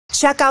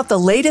Check out the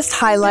latest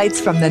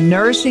highlights from the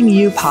Nourishing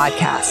You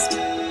podcast.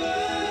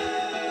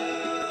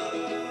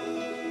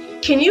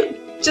 Can you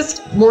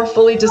just more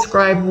fully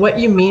describe what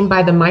you mean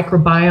by the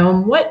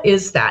microbiome? What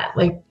is that?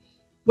 Like,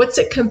 what's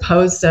it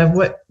composed of?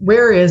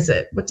 Where is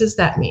it? What does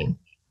that mean?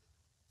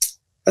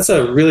 That's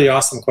a really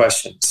awesome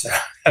question. So,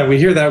 we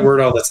hear that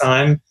word all the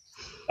time.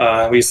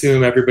 We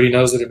assume everybody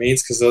knows what it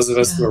means because those of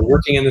us who are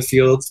working in the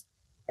field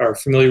are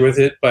familiar with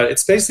it. But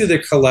it's basically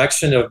the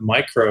collection of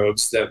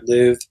microbes that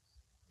live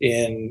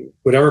in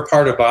whatever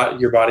part of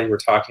your body we're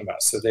talking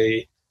about. So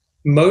they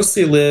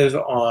mostly live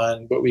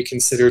on what we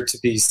consider to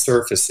be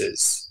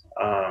surfaces.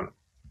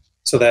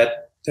 So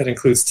that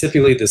includes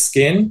typically the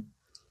skin,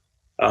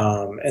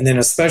 and then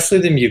especially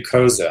the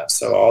mucosa.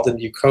 So all the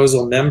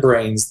mucosal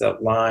membranes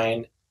that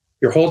line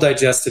your whole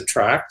digestive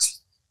tract,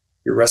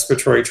 your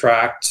respiratory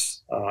tract,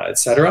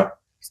 etc.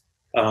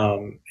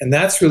 And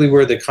that's really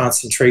where the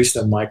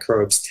concentration of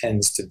microbes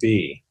tends to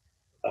be.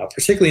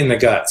 Particularly in the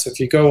gut. So if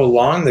you go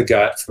along the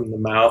gut from the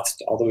mouth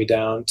all the way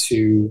down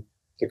to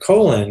the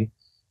colon,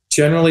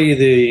 generally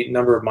the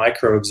number of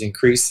microbes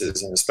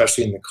increases, and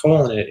especially in the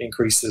colon, it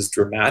increases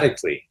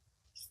dramatically.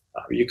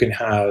 You can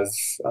have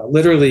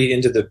literally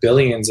into the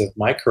billions of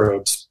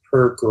microbes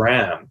per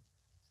gram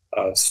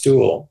of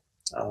stool.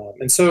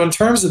 And so in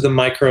terms of the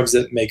microbes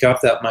that make up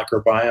that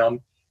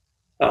microbiome,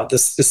 the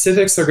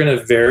specifics are going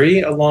to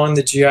vary along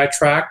the GI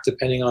tract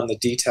depending on the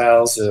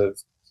details of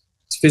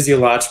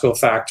physiological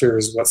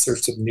factors, what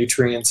sorts of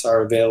nutrients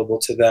are available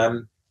to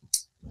them.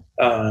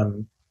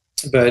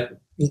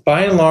 But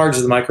by and large,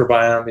 the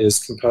microbiome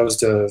is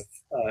composed of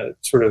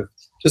sort of,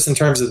 just in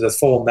terms of the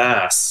full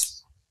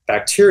mass,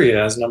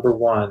 bacteria as number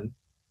one.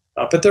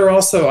 But there are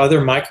also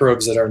other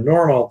microbes that are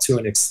normal to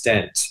an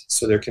extent.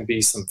 So there can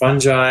be some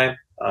fungi,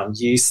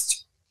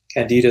 yeast,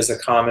 candida is a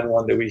common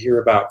one that we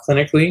hear about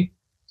clinically.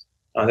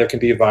 There can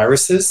be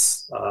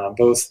viruses,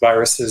 both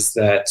viruses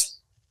that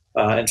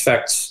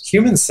infect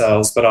human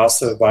cells, but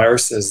also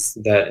viruses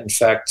that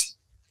infect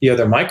the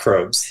other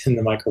microbes in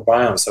the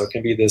microbiome. So it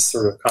can be this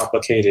sort of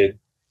complicated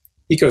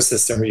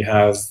ecosystem where you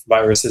have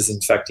viruses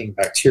infecting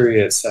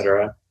bacteria,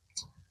 etc.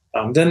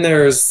 Then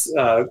there's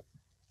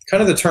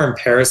kind of the term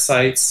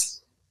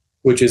parasites,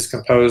 which is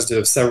composed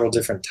of several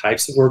different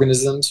types of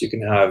organisms. You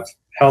can have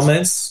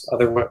helminths,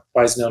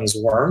 otherwise known as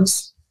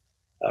worms,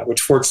 which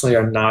fortunately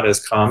are not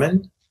as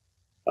common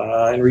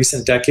in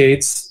recent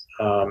decades.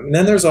 And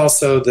then there's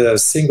also the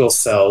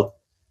single-celled,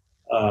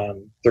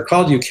 they're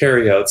called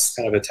eukaryotes,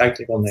 kind of a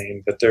technical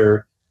name, but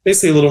they're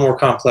basically a little more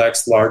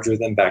complex, larger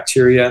than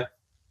bacteria.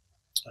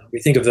 We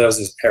think of those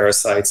as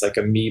parasites, like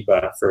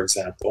amoeba, for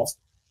example.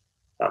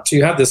 So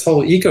you have this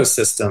whole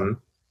ecosystem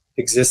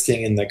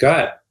existing in the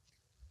gut.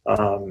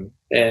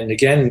 And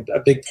again, a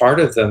big part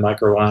of the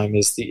microbiome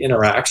is the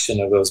interaction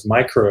of those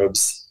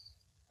microbes.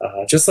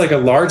 Just like a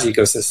large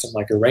ecosystem,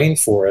 like a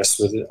rainforest,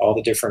 with all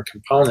the different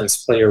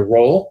components play a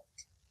role.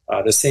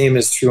 The same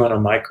is true on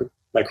a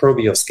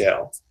microbial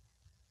scale.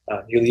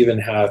 You'll even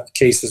have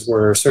cases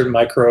where certain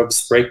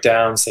microbes break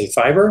down, say,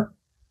 fiber,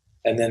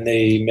 and then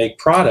they make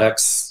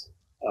products,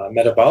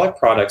 metabolic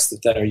products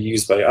that then are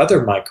used by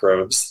other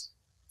microbes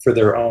for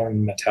their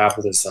own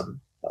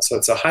metabolism. So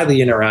it's a highly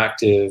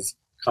interactive,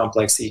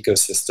 complex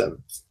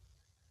ecosystem.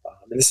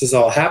 And this is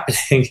all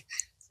happening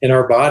in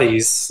our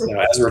bodies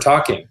as we're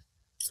talking.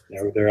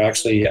 They're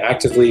actually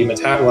actively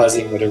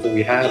metabolizing whatever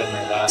we had in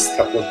our last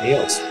couple of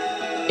meals.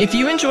 If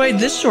you enjoyed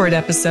this short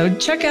episode,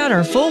 check out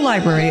our full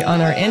library on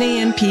our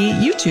NAMP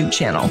YouTube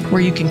channel,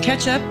 where you can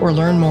catch up or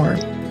learn more.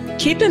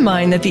 Keep in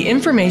mind that the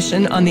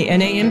information on the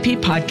NAMP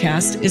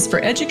podcast is for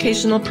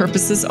educational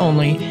purposes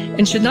only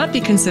and should not be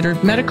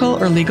considered medical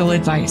or legal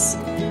advice.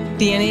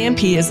 The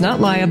NAMP is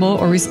not liable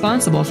or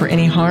responsible for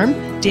any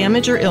harm,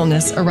 damage, or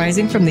illness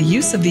arising from the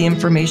use of the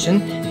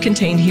information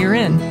contained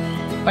herein.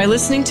 By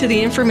listening to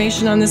the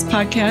information on this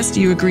podcast,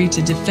 you agree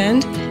to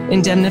defend,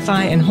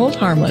 indemnify, and hold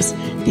harmless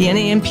the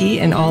NAMP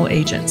and all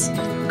agents.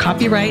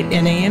 Copyright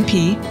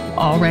NAMP,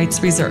 all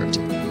rights reserved.